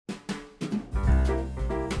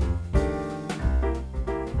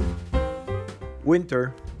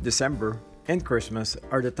Winter, December, and Christmas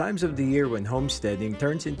are the times of the year when homesteading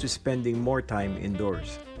turns into spending more time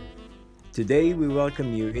indoors. Today, we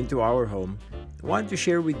welcome you into our home. I want to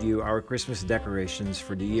share with you our Christmas decorations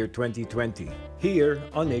for the year 2020 here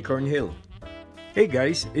on Acorn Hill. Hey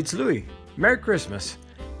guys, it's Louie. Merry Christmas!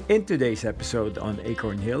 In today's episode on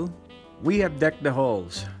Acorn Hill, we have decked the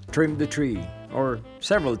halls, trimmed the tree, or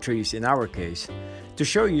several trees in our case, to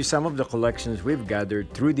show you some of the collections we've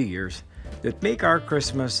gathered through the years that make our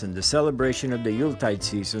Christmas and the celebration of the Yuletide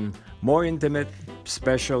season more intimate,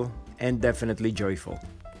 special, and definitely joyful.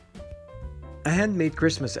 A handmade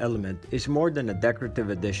Christmas element is more than a decorative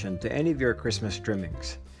addition to any of your Christmas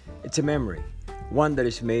trimmings. It's a memory, one that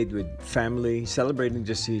is made with family, celebrating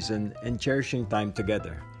the season, and cherishing time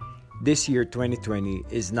together. This year, 2020,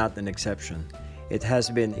 is not an exception. It has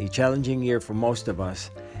been a challenging year for most of us,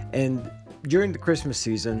 and during the Christmas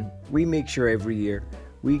season, we make sure every year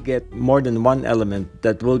we get more than one element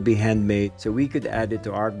that will be handmade so we could add it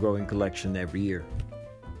to our growing collection every year.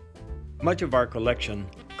 Much of our collection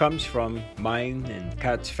comes from mine and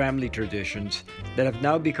Kat's family traditions that have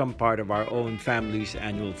now become part of our own family's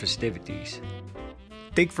annual festivities.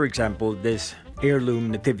 Take for example this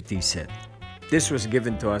heirloom nativity set. This was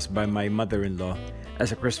given to us by my mother-in-law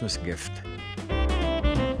as a Christmas gift.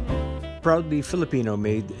 Proudly Filipino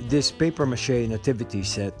made, this papier-mâché nativity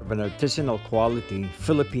set of an artisanal quality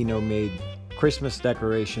Filipino-made Christmas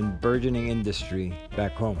decoration burgeoning industry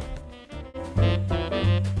back home.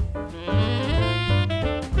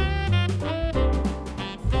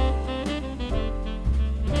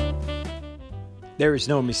 There is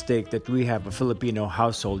no mistake that we have a Filipino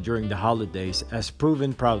household during the holidays, as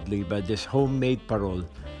proven proudly by this homemade parol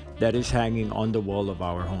that is hanging on the wall of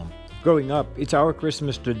our home. Growing up, it's our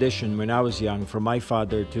Christmas tradition when I was young for my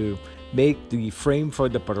father to make the frame for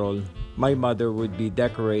the parol. My mother would be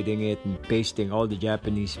decorating it and pasting all the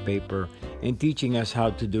Japanese paper and teaching us how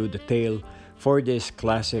to do the tail for this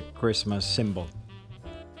classic Christmas symbol.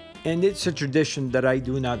 And it's a tradition that I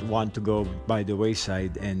do not want to go by the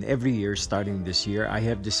wayside, and every year starting this year I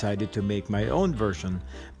have decided to make my own version,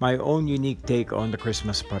 my own unique take on the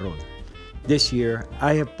Christmas parol. This year,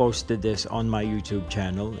 I have posted this on my YouTube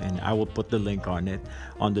channel, and I will put the link on it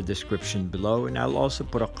on the description below, and I'll also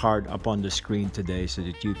put a card up on the screen today so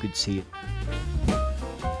that you could see it.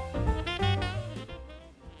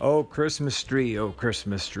 Oh Christmas tree, oh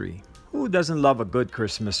Christmas tree. Who doesn't love a good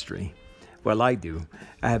Christmas tree? Well, I do.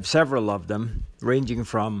 I have several of them, ranging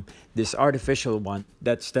from this artificial one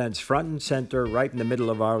that stands front and center right in the middle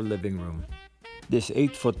of our living room. This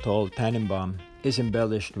 8-foot-tall Tannenbaum is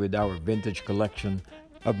embellished with our vintage collection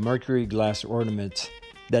of mercury glass ornaments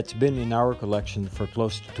that's been in our collection for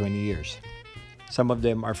close to 20 years. Some of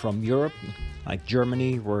them are from Europe, like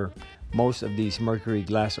Germany, where most of these mercury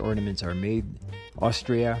glass ornaments are made,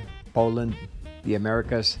 Austria, Poland, the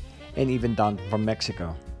Americas, and even down from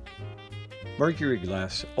Mexico. Mercury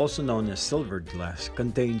glass, also known as silvered glass,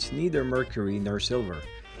 contains neither mercury nor silver.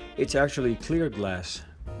 It's actually clear glass,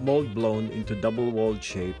 mold blown into double-walled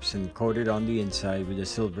shapes and coated on the inside with a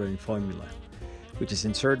silvering formula, which is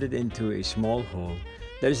inserted into a small hole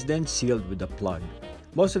that is then sealed with a plug.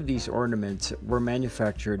 Most of these ornaments were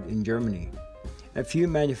manufactured in Germany. A few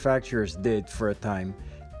manufacturers did, for a time,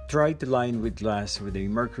 try to line with glass with a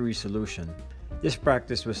mercury solution. This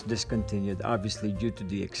practice was discontinued, obviously due to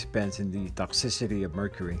the expense and the toxicity of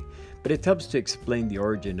mercury, but it helps to explain the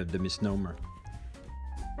origin of the misnomer.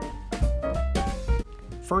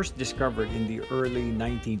 First discovered in the early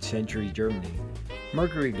 19th century Germany,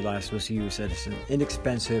 mercury glass was used as an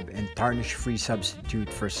inexpensive and tarnish-free substitute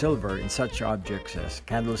for silver in such objects as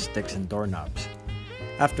candlesticks and doorknobs.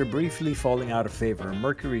 After briefly falling out of favor,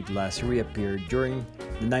 mercury glass reappeared during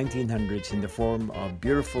the 1900s in the form of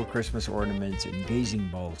beautiful Christmas ornaments and gazing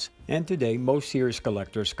balls, and today most Sears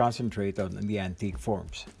collectors concentrate on the antique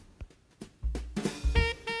forms.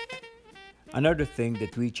 Another thing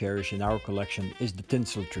that we cherish in our collection is the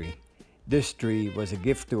tinsel tree. This tree was a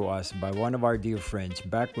gift to us by one of our dear friends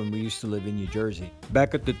back when we used to live in New Jersey,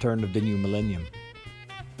 back at the turn of the new millennium.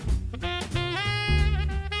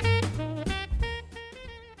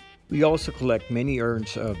 We also collect many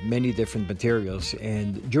urns of many different materials,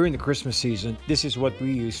 and during the Christmas season, this is what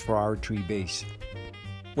we use for our tree base.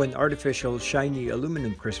 When artificial, shiny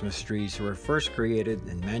aluminum Christmas trees were first created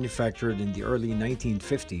and manufactured in the early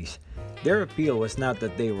 1950s, their appeal was not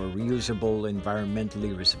that they were reusable,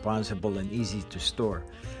 environmentally responsible, and easy to store,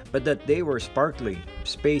 but that they were sparkly,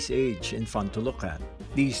 space-age, and fun to look at.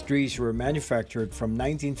 These trees were manufactured from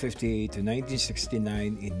 1958 to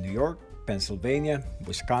 1969 in New York, Pennsylvania,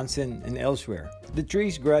 Wisconsin, and elsewhere. The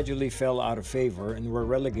trees gradually fell out of favor and were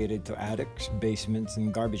relegated to attics, basements,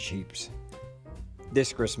 and garbage heaps.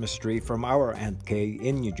 This Christmas tree from our Aunt Kay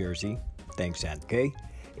in New Jersey, thanks Aunt Kay,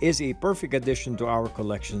 is a perfect addition to our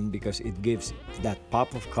collection because it gives that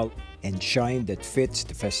pop of color and shine that fits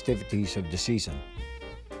the festivities of the season.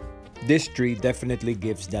 This tree definitely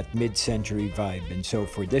gives that mid-century vibe, and so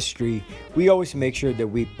for this tree, we always make sure that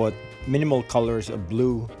we put minimal colors of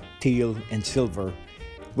blue, teal, and silver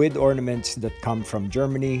with ornaments that come from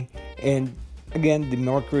Germany, and again, the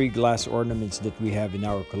mercury glass ornaments that we have in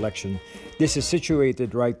our collection. This is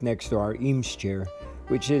situated right next to our Eames chair,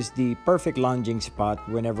 which is the perfect lounging spot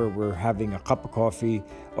whenever we're having a cup of coffee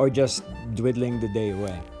or just dwindling the day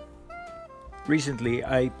away. Recently,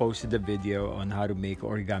 I posted a video on how to make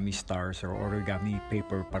origami stars or origami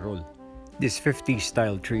paper parol. This 50s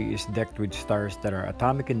style tree is decked with stars that are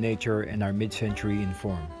atomic in nature and are mid-century in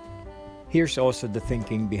form. Here's also the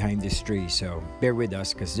thinking behind this tree, so bear with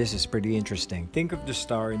us because this is pretty interesting. Think of the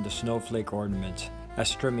star in the snowflake ornaments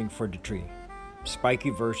as trimming for the tree.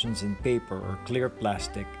 Spiky versions in paper or clear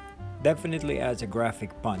plastic definitely adds a graphic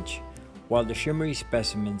punch, while the shimmery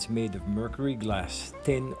specimens made of mercury glass,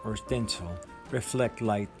 tin or tinsel reflect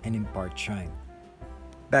light and impart shine.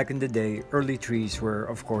 Back in the day, early trees were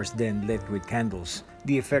of course then lit with candles.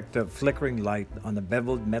 The effect of flickering light on a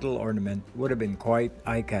beveled metal ornament would have been quite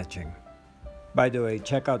eye-catching. By the way,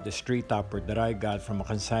 check out this tree topper that I got from a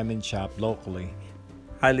consignment shop locally.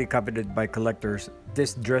 Highly coveted by collectors,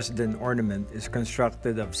 this Dresden ornament is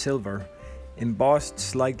constructed of silver, embossed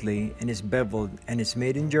slightly, and is beveled, and is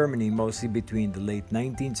made in Germany mostly between the late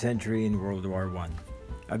 19th century and World War I.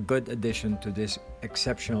 A good addition to this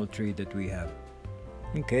exceptional tree that we have.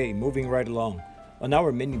 Okay, moving right along. On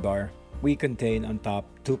our minibar, we contain on top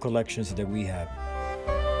two collections that we have.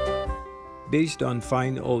 Based on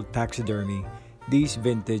fine old taxidermy, these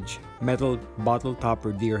vintage metal bottle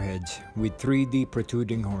topper deer heads with 3D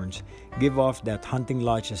protruding horns give off that hunting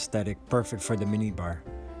lodge aesthetic perfect for the minibar.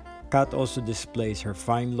 Kat also displays her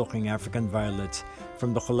fine-looking African violets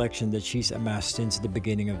from the collection that she's amassed since the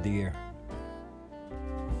beginning of the year.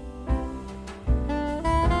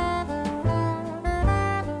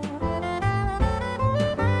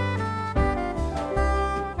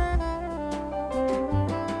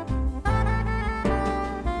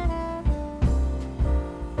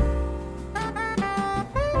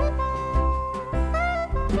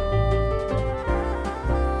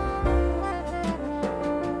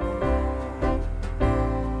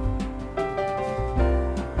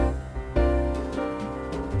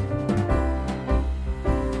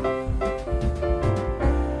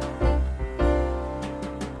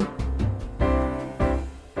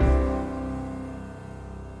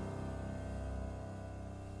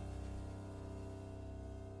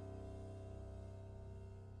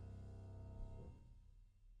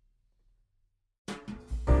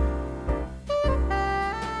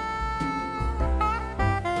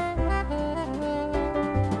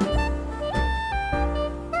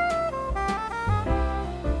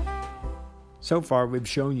 So far, we've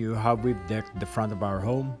shown you how we've decked the front of our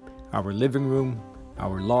home, our living room,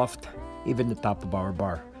 our loft, even the top of our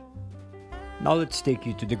bar. Now let's take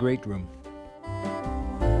you to the great room.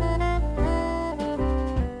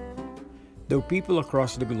 Though people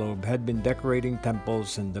across the globe had been decorating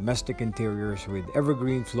temples and domestic interiors with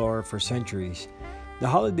evergreen flora for centuries, the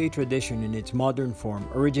holiday tradition in its modern form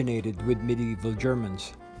originated with medieval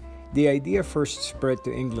Germans. The idea first spread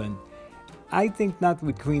to England, I think not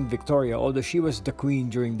with Queen Victoria, although she was the queen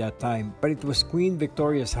during that time, but it was Queen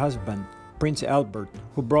Victoria's husband, Prince Albert,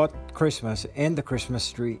 who brought Christmas and the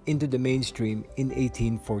Christmas tree into the mainstream in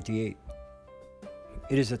 1848.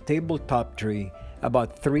 It is a tabletop tree,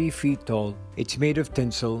 about 3 feet tall. It's made of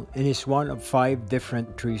tinsel and is one of 5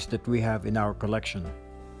 different trees that we have in our collection.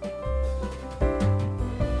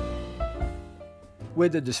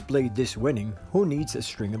 With a display this winning, who needs a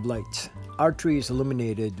string of lights? Our tree is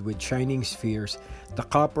illuminated with shining spheres, the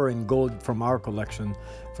copper and gold from our collection,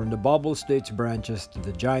 from the baubles to its branches to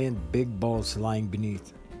the giant big balls lying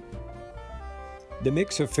beneath. The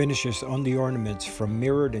mix of finishes on the ornaments from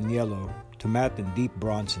mirrored and yellow to matte and deep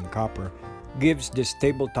bronze and copper gives this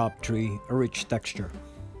tabletop tree a rich texture.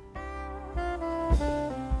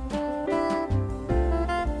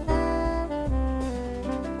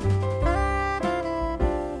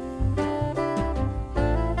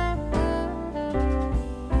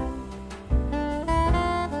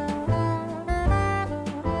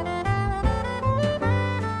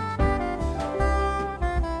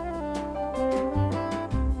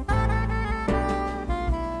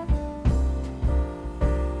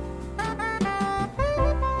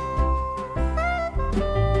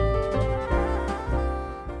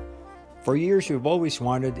 For years, we've always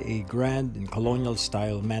wanted a grand and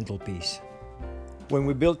colonial-style mantelpiece. When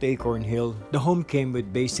we built Acorn Hill, the home came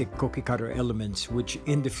with basic cookie-cutter elements which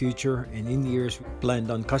in the future and in years we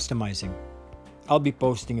planned on customizing. I'll be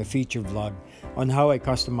posting a feature vlog on how I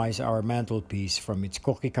customize our mantelpiece from its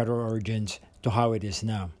cookie-cutter origins to how it is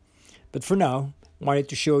now. But for now, I wanted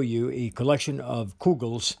to show you a collection of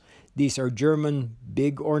Kugels. These are German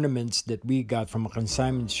big ornaments that we got from a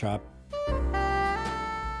consignment shop.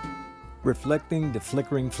 Reflecting the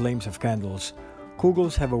flickering flames of candles,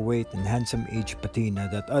 Kugels have a weight and handsome aged patina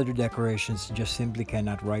that other decorations just simply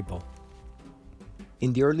cannot rival.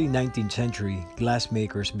 In the early 19th century, glass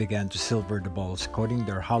makers began to silver the balls, coating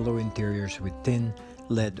their hollow interiors with tin,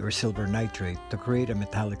 lead, or silver nitrate to create a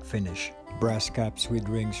metallic finish. Brass caps with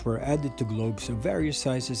rings were added to globes of various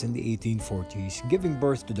sizes in the 1840s, giving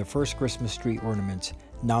birth to the first Christmas tree ornaments,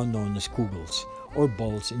 now known as Kugels, or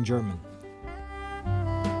balls in German.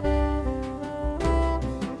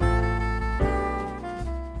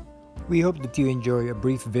 We hope that you enjoy a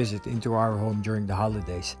brief visit into our home during the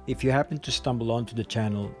holidays. If you happen to stumble onto the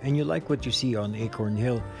channel and you like what you see on Acorn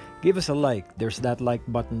Hill, give us a like. There's that like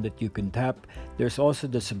button that you can tap. There's also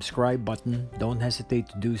the subscribe button. Don't hesitate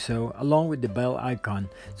to do so, along with the bell icon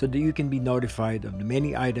so that you can be notified of the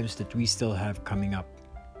many items that we still have coming up.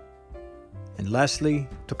 And lastly,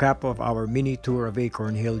 to cap off our mini tour of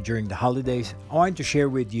Acorn Hill during the holidays, I want to share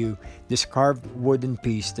with you this carved wooden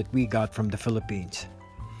piece that we got from the Philippines.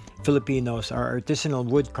 Filipinos are artisanal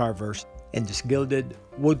wood carvers, and this gilded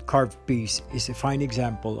wood carved piece is a fine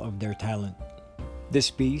example of their talent.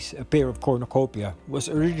 This piece, a pair of cornucopia, was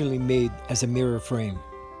originally made as a mirror frame.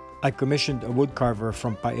 I commissioned a wood carver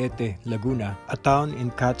from Paete, Laguna, a town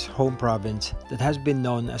in Kat's home province that has been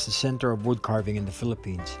known as the center of wood carving in the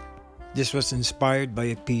Philippines. This was inspired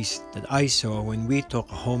by a piece that I saw when we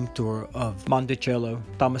took a home tour of Monticello,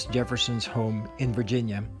 Thomas Jefferson's home in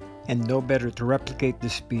Virginia, and no better to replicate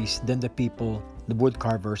this piece than the people, the wood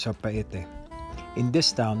carvers of Paete. In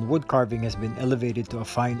this town, wood carving has been elevated to a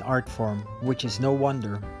fine art form, which is no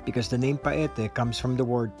wonder because the name Paete comes from the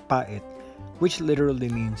word paet, which literally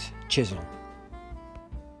means chisel.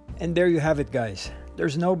 And there you have it, guys.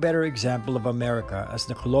 There's no better example of America as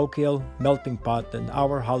the colloquial melting pot than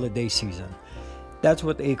our holiday season. That's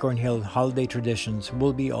what Acorn Hill holiday traditions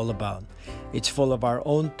will be all about. It's full of our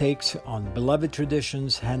own takes on beloved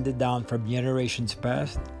traditions handed down from generations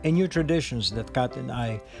past and new traditions that Kat and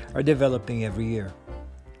I are developing every year.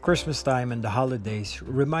 Christmas time and the holidays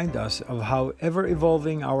remind us of how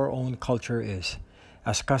ever-evolving our own culture is,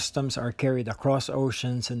 as customs are carried across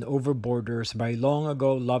oceans and over borders by long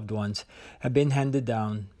ago loved ones have been handed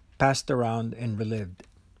down, passed around, and relived.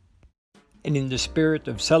 And in the spirit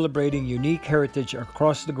of celebrating unique heritage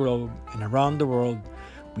across the globe and around the world,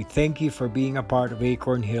 we thank you for being a part of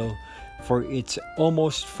Acorn Hill for its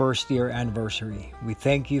almost first year anniversary. We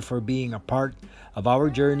thank you for being a part of our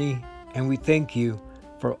journey, and we thank you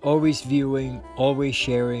for always viewing, always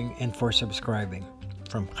sharing, and for subscribing.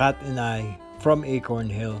 From Kat and I, from Acorn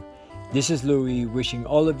Hill, this is Louie wishing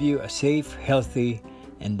all of you a safe, healthy,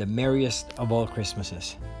 and the merriest of all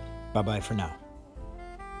Christmases. Bye-bye for now.